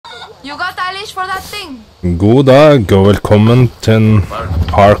You got Eilish for that thing. God dag og velkommen til en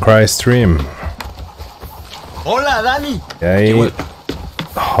FarCry stream. Hola, Dani. Jeg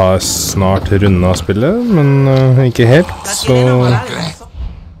har snart rundet spillet, men ikke helt, så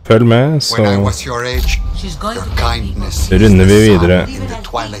følg med, så runder vi videre.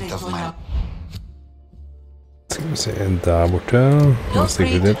 Skal vi se, der borte, nå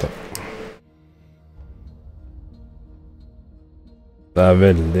stikker vi dit da. Det er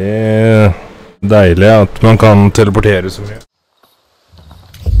veldig deilig at man kan teleportere så mye.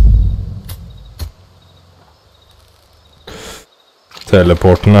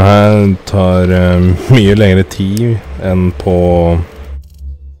 Teleportene her tar mye lengre tid enn på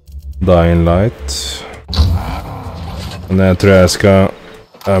Dying Light. Men jeg tror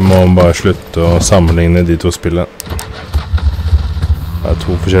jeg må bare slutte å sammenligne de to spillene. Det er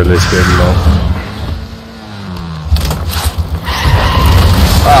to forskjellige spill nå.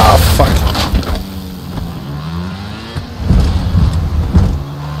 Ah, fuck.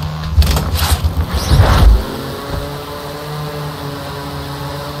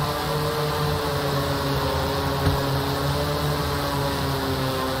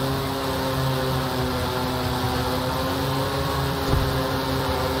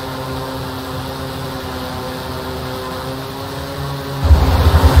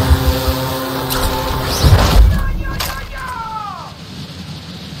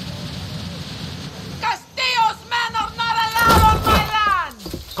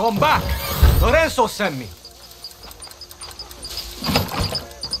 Come back! Lorenzo sent me.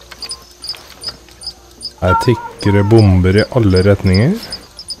 Her tikker det bomber i alle retninger.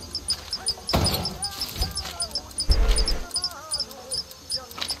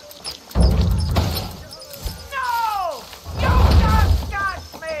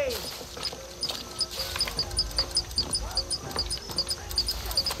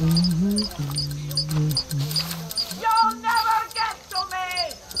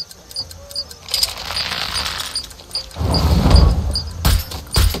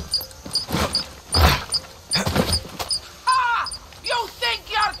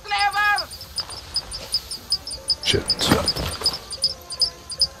 Shit.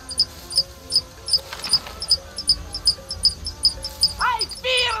 I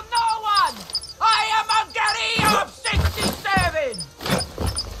fear no one! I am a guerrilla of 67!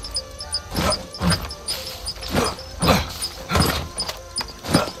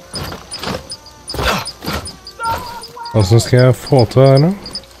 Hvordan skal jeg få til det her nå?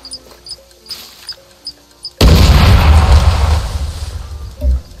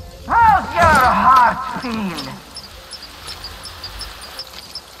 How's your heart feel?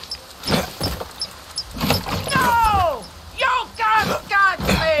 No! You can't catch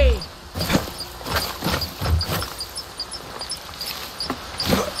me!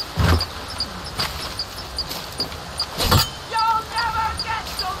 You'll never get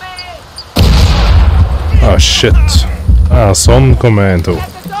to me! Ah, shit. Ah, sånn kommer jeg inn til.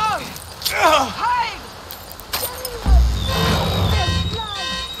 Let the dog! Hide!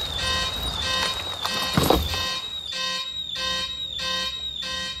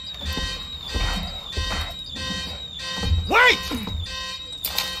 Wait!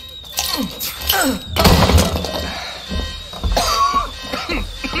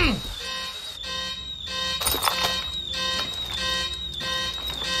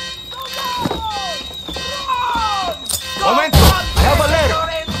 Momento! I have a letter!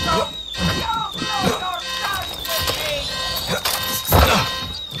 Lorenzo! You know your dance with me!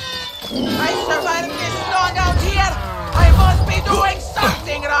 I survived this long out here! I must be doing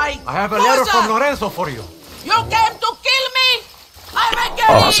something right! I have a letter from Lorenzo for you. You came to kill me? I'm a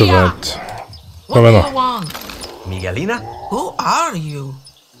Ah, så guerrilla! bra. What Kom do igjen you da. want? Miguelina? Who are you?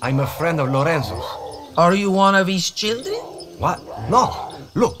 I'm a friend of Lorenzo's. Are you one of his children? What? No.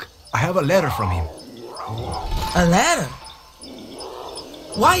 Look, I have a letter from him. A letter?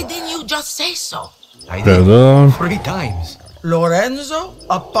 Why didn't you just say so? I Prøvde. did 3 times. Lorenzo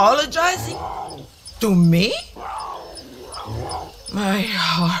apologizing? To me? My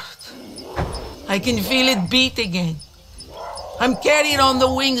heart. I can feel it beat again. I'm carried on the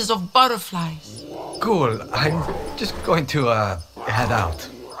wings of butterflies. Cool. I'm just going to, head out.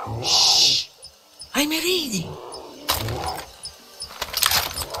 Shh! I'm reading.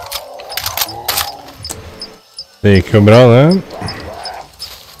 Det gikk jo bra, det.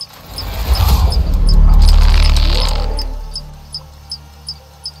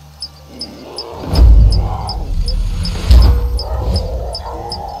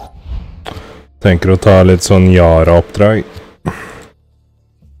 Tenker å ta litt sånn Yara-oppdrag.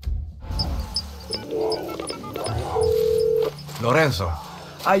 Lorenzo,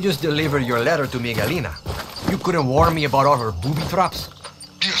 I just delivered your letter to Miguelina. You couldn't warn me about all her booby traps?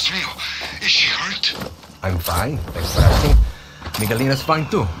 Dios mío, is she hurt? I'm fine, thanks for asking. Miguelina's fine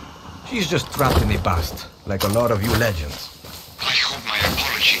too. She's just trapped in the past, like a lot of you legends. I hope my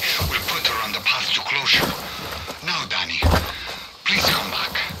apology will put her on the path to closure. Now, Danny, please come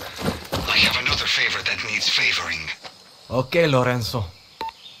back. I have another favor that needs favoring. Okay, Lorenzo.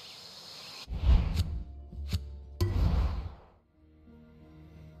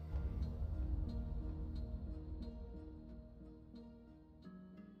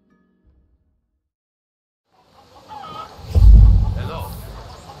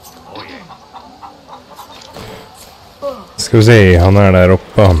 Skal vi se, han der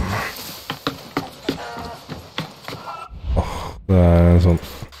oppe, han. Det en sånn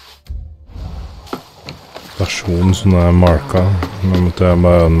stasjon som marka. Nå måtte jeg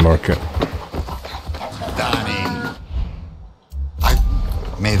bare unmarke. Danny,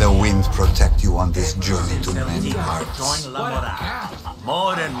 may the wind protect you on this journey to many hearts.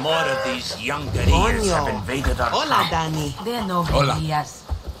 More and more of these young guerrillas have invaded our Hola, camp. Danny. They're no guerrillas.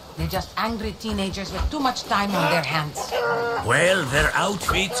 They're just angry teenagers with too much time on their hands. Well, their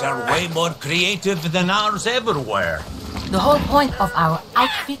outfits are way more creative than ours ever were. The whole point of our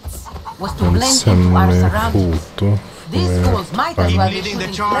outfits was to Han blend into sender our meg surroundings. foto. These fools might as well be leading the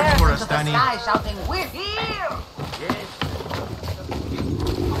shooting charge flares for into us, the Danny. sky, shouting, "We're here!"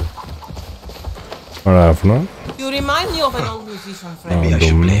 Hva det for noe? You remind me of an old musician friend. Maybe I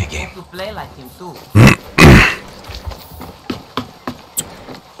should play a game. To play like him too.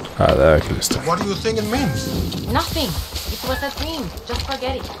 Nei, det ikke lyst til. What do you think it means? Nothing. It was a dream. Just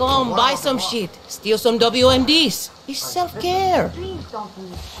forget it. Come, buy some shit. Steal some WMDs. It's self-care. Dreams don't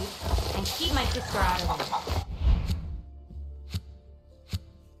mean shit. And keep my sister out of it.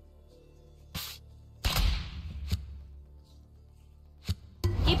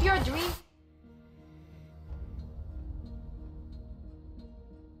 Keep your dream.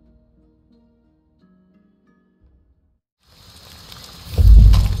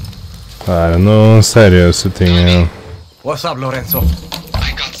 Det noen seriøse ting. Ja. What's up, Lorenzo?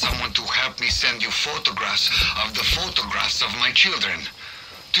 I got someone to help me send you photographs of my children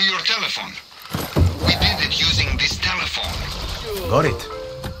to your telephone. We did it using this telephone. Got it.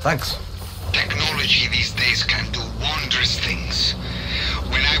 Thanks. Technology these days can do wondrous things.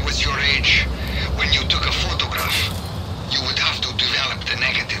 When I was your age, when you took a photograph, you would have to develop the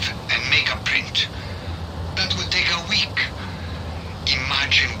negative and make a print. That would take a week.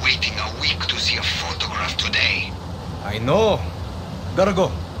 Imagine waiting a week to see a photograph today. I know. Gotta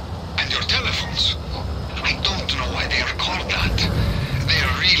go. And your telephones. I don't know why they are called that. They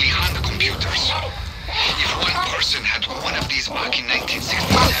are really hand computers. If one person had one of these back in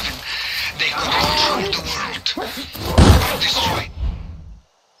 1967, they could control the world. Destroy.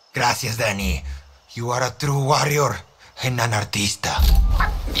 Gracias, Danny. You are a true warrior and an artista.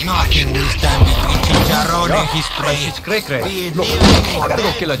 Imagine You that. stand between ChichArron and his prey. It's cray-cray. Be it Look, living I gotta go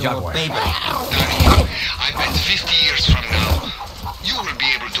or kill a dead, jaguar. baby. Danny, I bet 50 years from now, you will be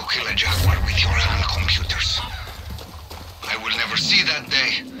able to kill a jaguar with your hand computers. I will never see that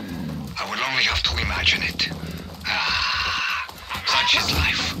day. I will only have to imagine it. Ah, such is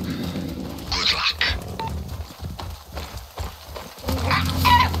life. Good luck.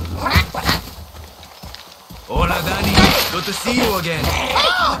 Hola, Danny. Good to see you again.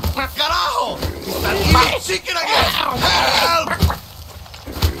 Carajo! Están eating chicken again! Help!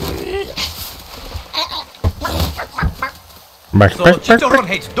 Back, So back, back, ChichArron back.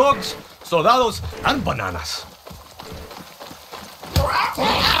 hates dogs, soldados, and bananas.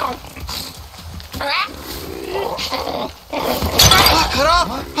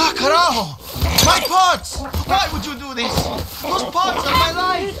 Ah, carajo! My pots! Why would you do this? Those pots are my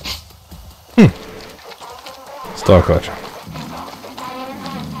life! Stakkar.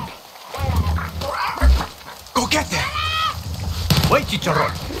 Go get them. Wait,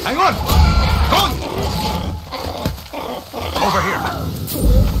 ChichArron. Hang on. Go. Over here.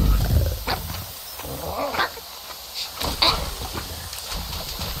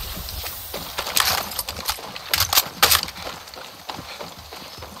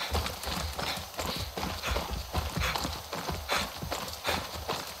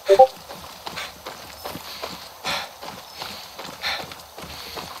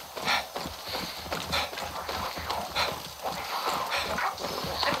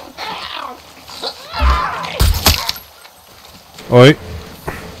 Oi.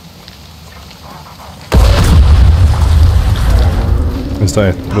 Hvis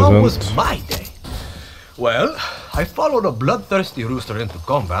det 1%. How was my day? Well, I followed a bloodthirsty rooster into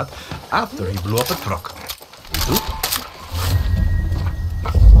combat after he blew up a truck. You too?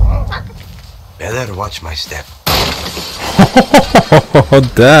 Better watch my step.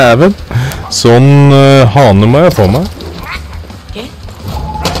 Dæven! Sånn hane må jeg få meg. ¿Qué?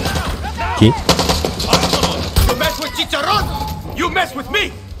 Ki? You mess with ChichArron, you mess with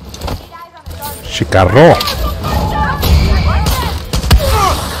me! ChichArron!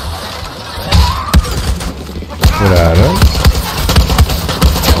 Hvor er det?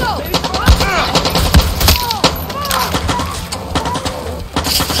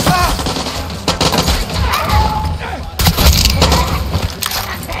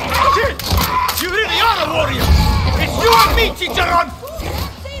 You really are a warrior! It's you and me, ChichArron!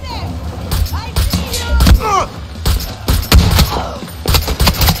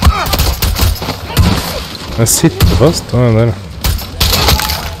 Jeg sitter fast. Å, der.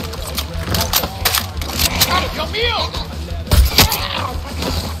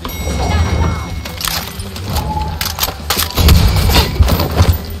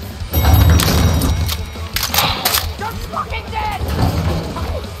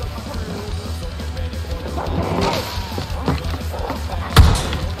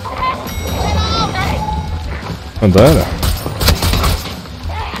 Og der, ja.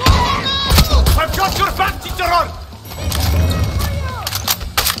 I've got your back, ChichArron!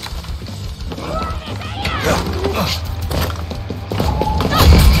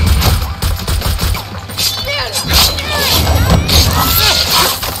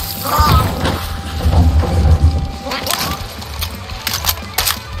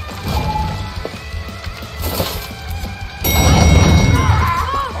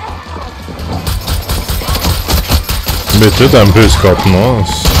 Bytte ut den puskatten nå,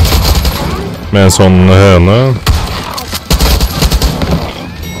 med en sånn høne.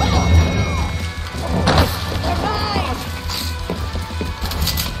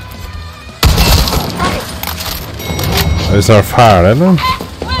 Er vi snart ferdig, eller?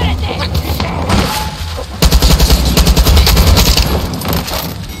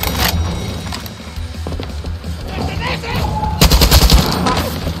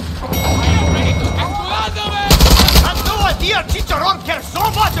 ChichArron cares so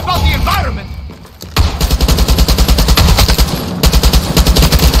much about the environment!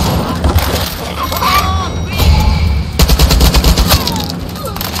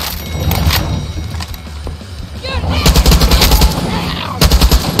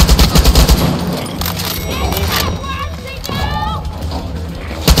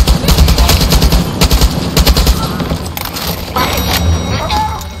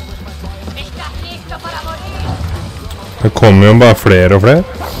 Det kommer jo bare flere og flere.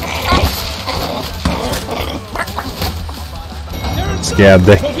 Skal jeg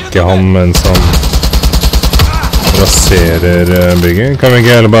dekke han mens han raserer bygget? Kan vi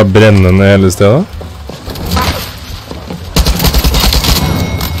ikke heller bare brenne ned hele stedet?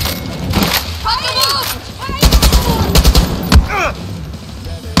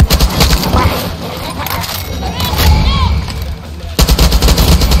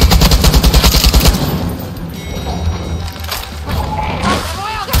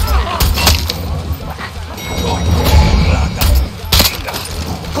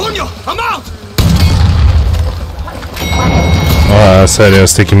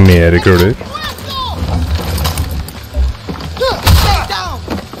 Seriøst ikke mer kuler.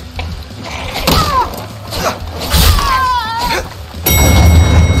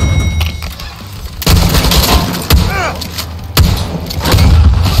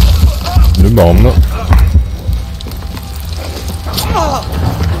 Du ba om det.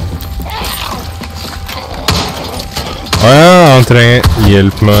 Ja, han trenger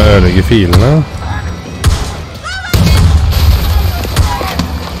hjelp med å ødelegge filene.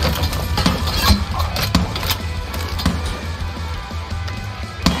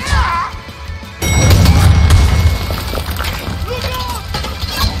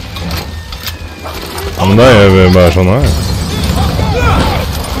 Ja, men da gjør vi bare sånn her.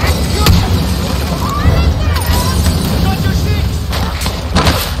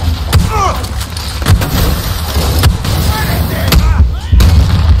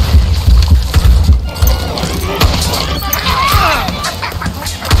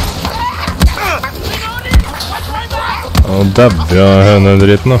 Og dabber av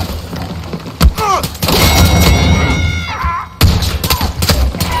hønedritten da.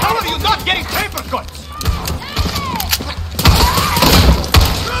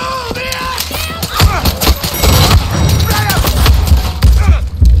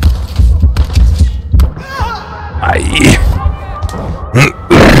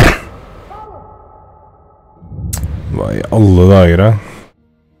 Hva i alle dager da?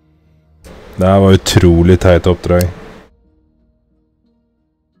 Det her var utrolig teit oppdrag.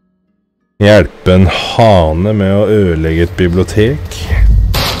 Hjelpe en hane med å ødelegge et bibliotek.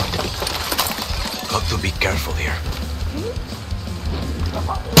 Got to be careful here.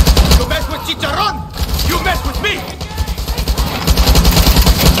 You mess with ChichArron, you mess with me!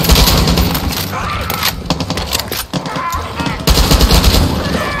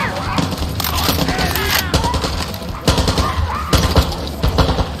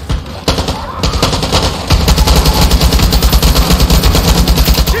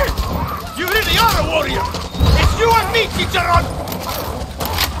 You really are a warrior! It's you and me, ChichArron!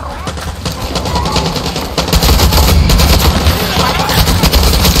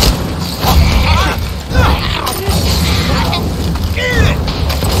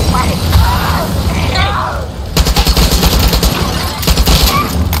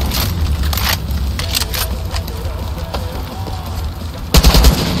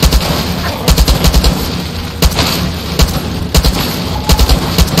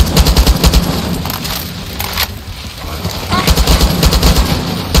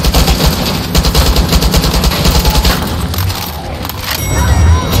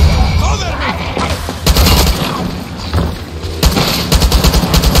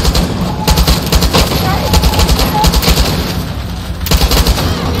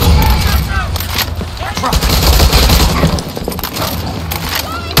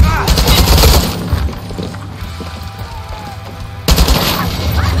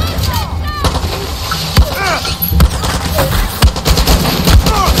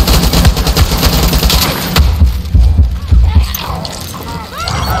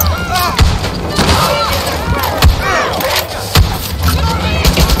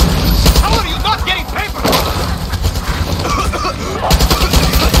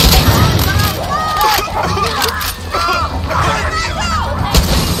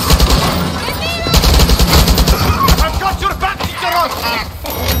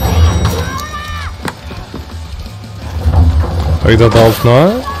 Har jeg tatt alt nå?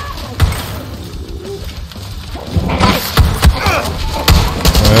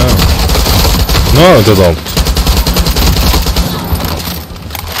 Ja. Nå har jeg tatt alt.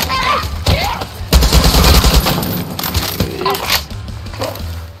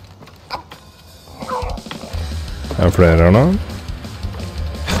 Er det flere her nå?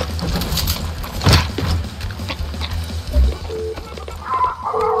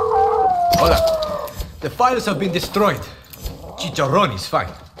 Hola. The files have been destroyed. ChichArron is fine.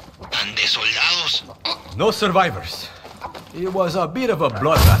 And the soldados? No survivors. It was a bit of a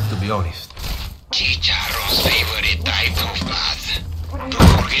bloodbath, to be honest. ChichArron's favorite type of bath. Don't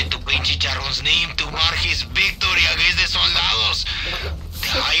forget to paint ChichArron's name to mark his victory against the soldados.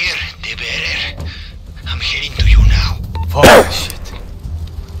 The higher, the better. I'm heading to you now. Fuck shit.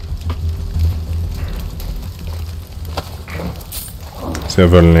 Skal jeg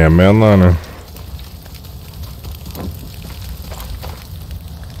følge den hjem igjen da, eller?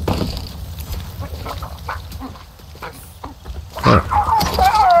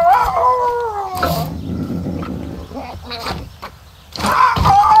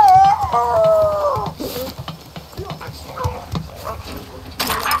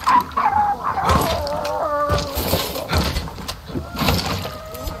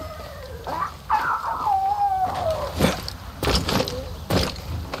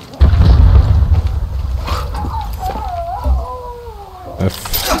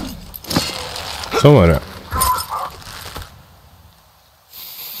 Sånn var det.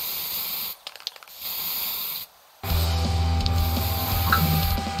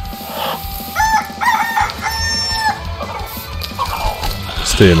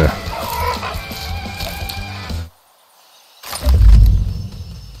 Stilig.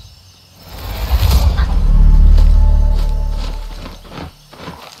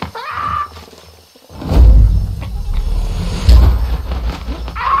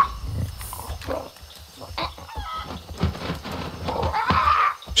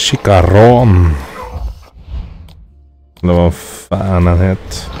 ChichArron. Det var fan han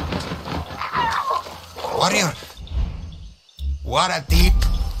het. Warrior, what a tip.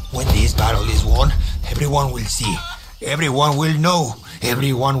 When this battle is won, everyone will see. Everyone will know.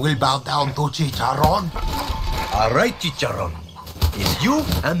 Everyone will bow down to ChichArron. All right, ChichArron. It's you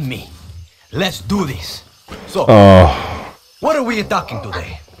and me. Let's do this. So, what are we attacking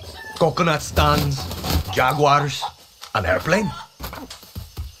today? Coconut stands, jaguars, an airplane?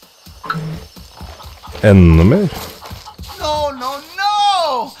 Enda mer? No, no,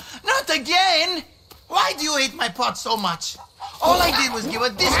 no! Not again! Why do you hate my pot so much? All I did was give a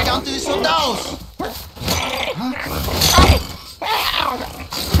discount to the soldados.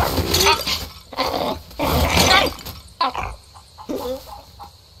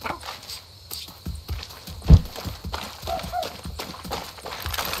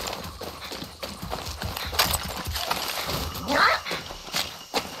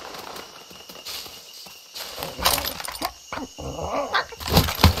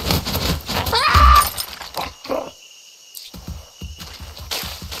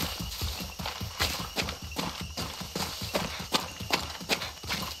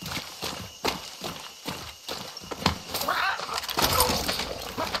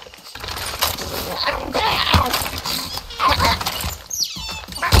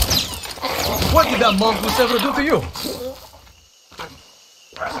 did that mongoose ever do to you?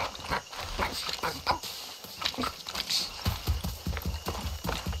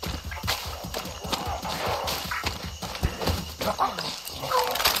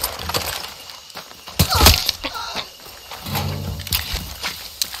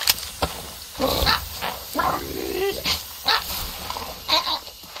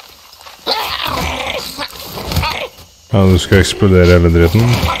 Ja, du skal eksplodere hele dritten.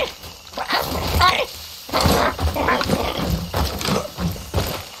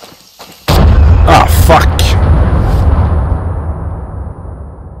 Ah, fuck!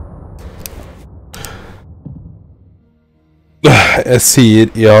 Jeg sier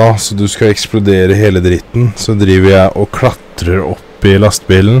ja, så du skal eksplodere hele dritten. Så driver jeg og klatrer opp i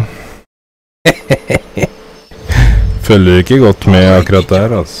lastbilen. Følger ikke godt med akkurat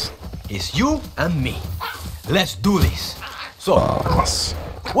der, altså. It's you and me. Let's do this. So,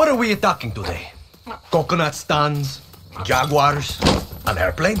 what are we attacking today? Coconut stands, jaguars, an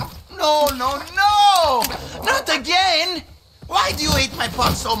airplane? No, no, no! Not again! Why do you hate my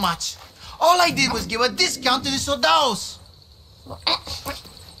pot so much? All I did was give a discount to the soldados.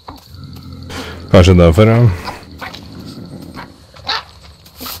 Kanskje derfor, ja.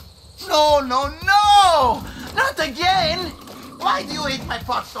 No, no, no! Not again! Why do you hate my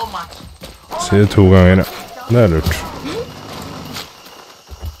pot so much? Si det 2 ganger, ja. Det er lurt.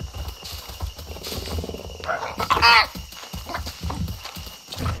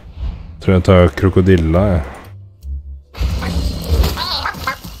 Tror jeg tar krokodilla, jeg.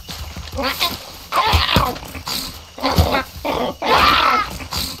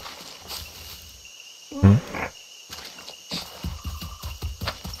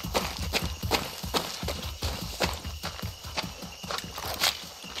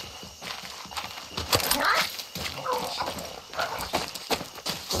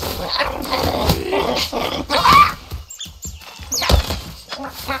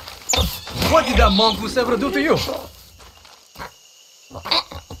 What did that mongoose ever do to you?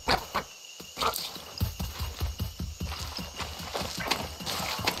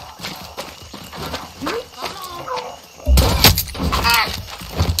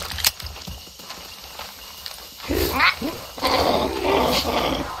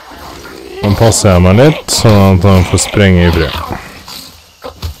 Nå passer jeg meg litt, sånn at han får sprenge i fred.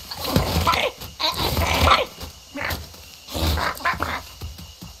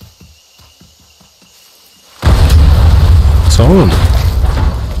 Sånn.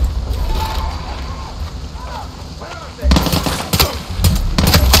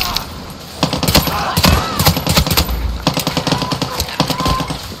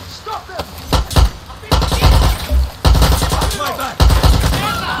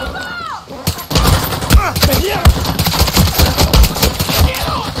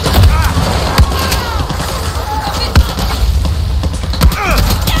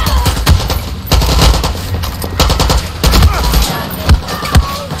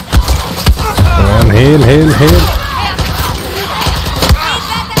 Hel.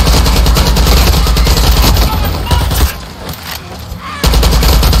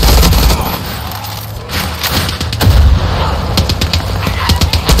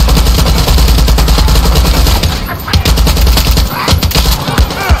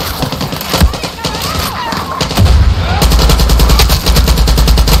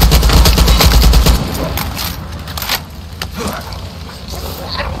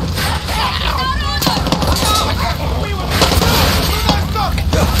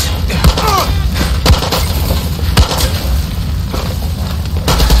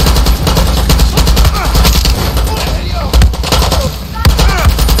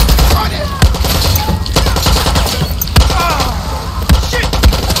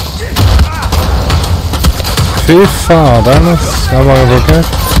 Fy faderen, ass. Det er mange folk her.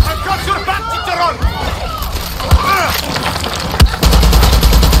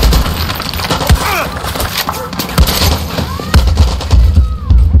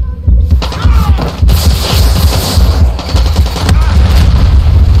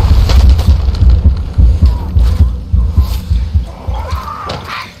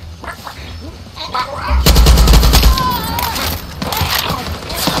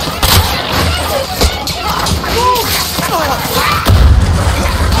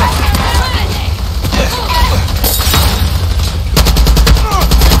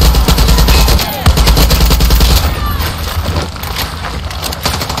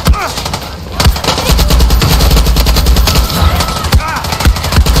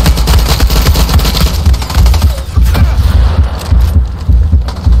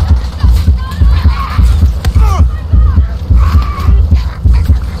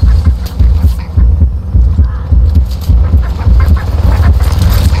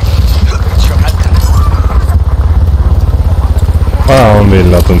 som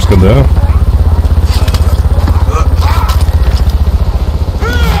vil at de skal dø.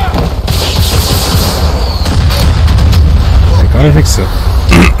 Det kan vi fikse. You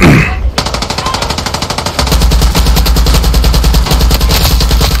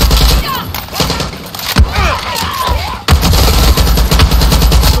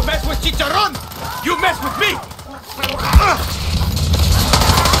mess with ChichArron, you mess with me!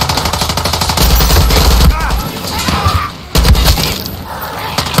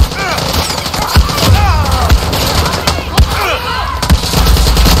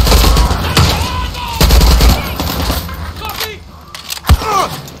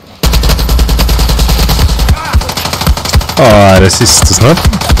 Det siste snart?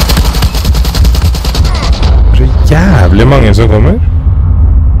 Så jævlig mange som kommer.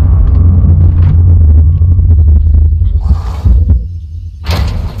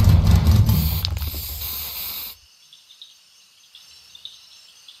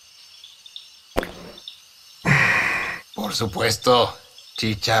 Por supuesto,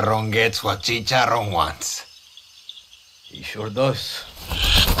 ChichArron gets what ChichArron wants. He sure does.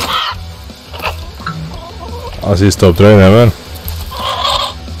 Siste oppdrag, vel.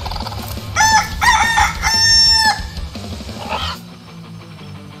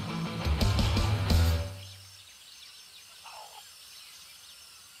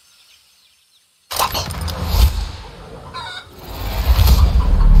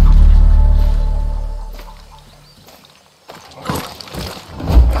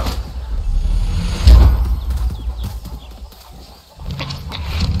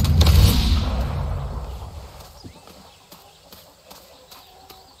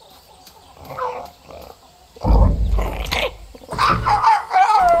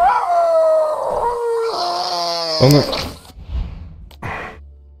 Sånn da.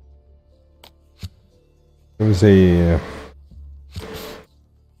 Skal vi si...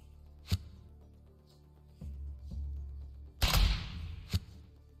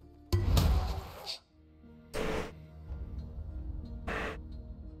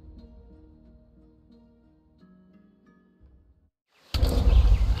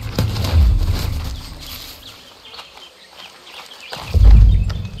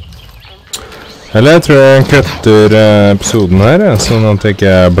 Eller jeg tror jeg kutter episoden her, sånn at jeg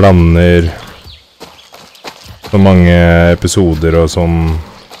ikke blander så mange episoder og sånn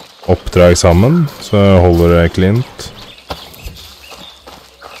oppdrag sammen, så holder det klint.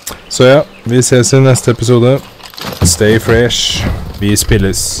 Så ja, vi ses i neste episode. Stay fresh. Vi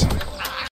spilles.